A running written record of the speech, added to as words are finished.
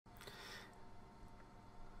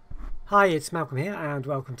Hi, it's Malcolm here and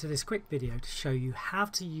welcome to this quick video to show you how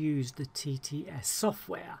to use the TTS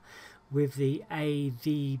software with the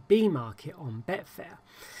AvB market on Betfair.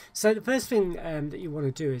 So the first thing that you want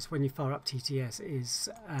to do is when you fire up TTS is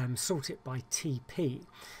sort it by TP.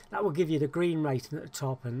 That will give you the green rating at the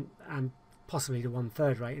top and possibly the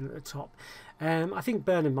 1/3 rating at the top. I think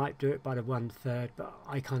Bernard might do it by the 1/3, but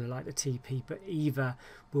I kind of like the TP, but either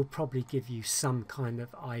will probably give you some kind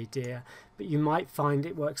of idea, but you might find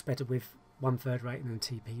it works better with 1/3 rating than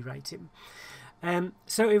TP rating.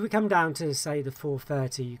 So if we come down to say the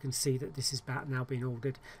 430, you can see that this is about now being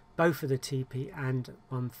ordered. Both of the TP and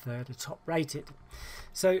 1/3 are top rated.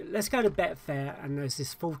 So let's go to Betfair, and there's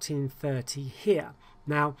this 1430 here.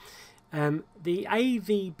 Now the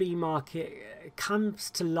AvB market comes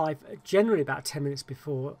to life generally about 10 minutes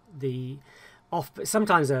before the off, but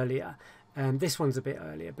sometimes earlier. This one's a bit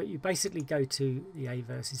earlier, but you basically go to the A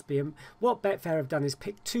versus B. And what Betfair have done is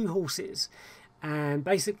pick two horses, and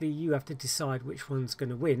basically you have to decide which one's going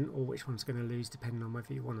to win or which one's going to lose, depending on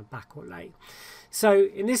whether you want to back or lay. So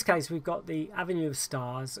in this case, we've got the Avenue of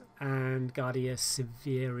Stars and Guardia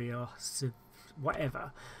Severia,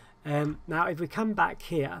 whatever. Now, if we come back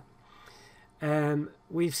here,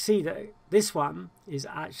 we see that this one is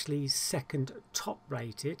actually second top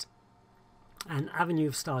rated, and Avenue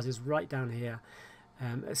of Stars is right down here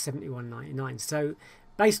at 71.99. So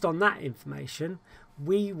based on that information,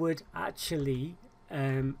 we would actually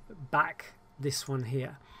back this one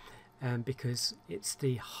here because it's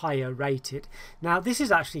the higher rated. Now this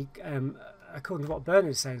is actually, according to what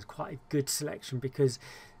Bernard is saying, is quite a good selection, because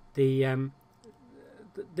the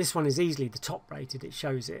this one is easily the top rated. It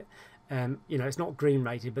shows it. You know, it's not green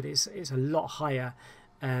rated, but it's a lot higher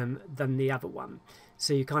than the other one.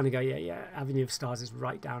 So you kind of go, yeah, Avenue of Stars is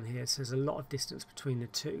right down here, so there's a lot of distance between the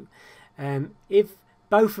two. If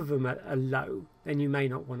both of them are low, then you may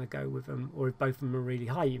not want to go with them, or if both of them are really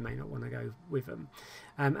high, you may not want to go with them.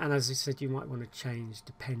 And as I said, you might want to change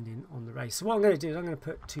depending on the race. So what I'm going to do is I'm going to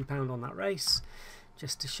put £2 on that race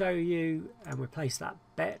just to show you, and we'll place that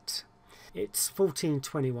bet. It's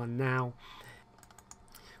 14.21 now.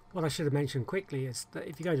 What I should have mentioned quickly is that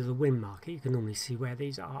if you go to the win market, you can normally see where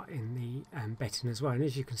these are in the betting as well. And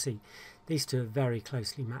as you can see, these two are very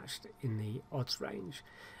closely matched in the odds range.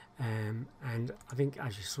 And I think,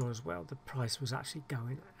 as you saw as well, the price was actually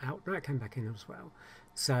going out. No, it came back in as well.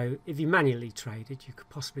 So if you manually traded, you could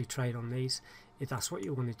possibly trade on these if that's what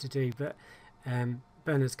you wanted to do. But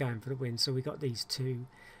Bernard's going for the win, so we got these two.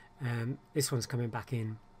 This one's coming back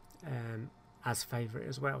in as favourite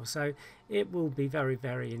as well, so it will be very,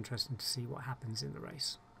 very interesting to see what happens in the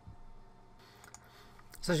race.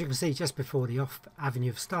 So as you can see, just before the off,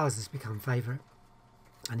 Avenue of Stars has become favourite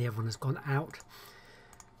and the other one has gone out,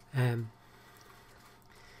 and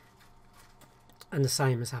the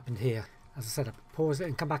same has happened here. As I said, I'll pause it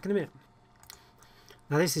and come back in a minute.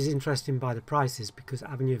 Now this is interesting by the prices, because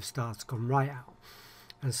Avenue of Stars has gone right out,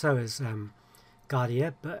 and so has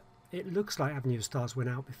Guardia, but it looks like Avenue of Stars went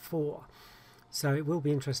out before. So it will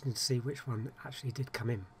be interesting to see which one actually did come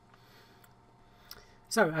in.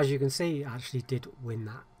 So as you can see, I actually did win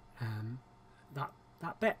that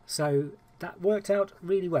bet. So that worked out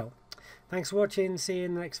really well. Thanks for watching. See you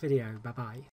in the next video. Bye bye.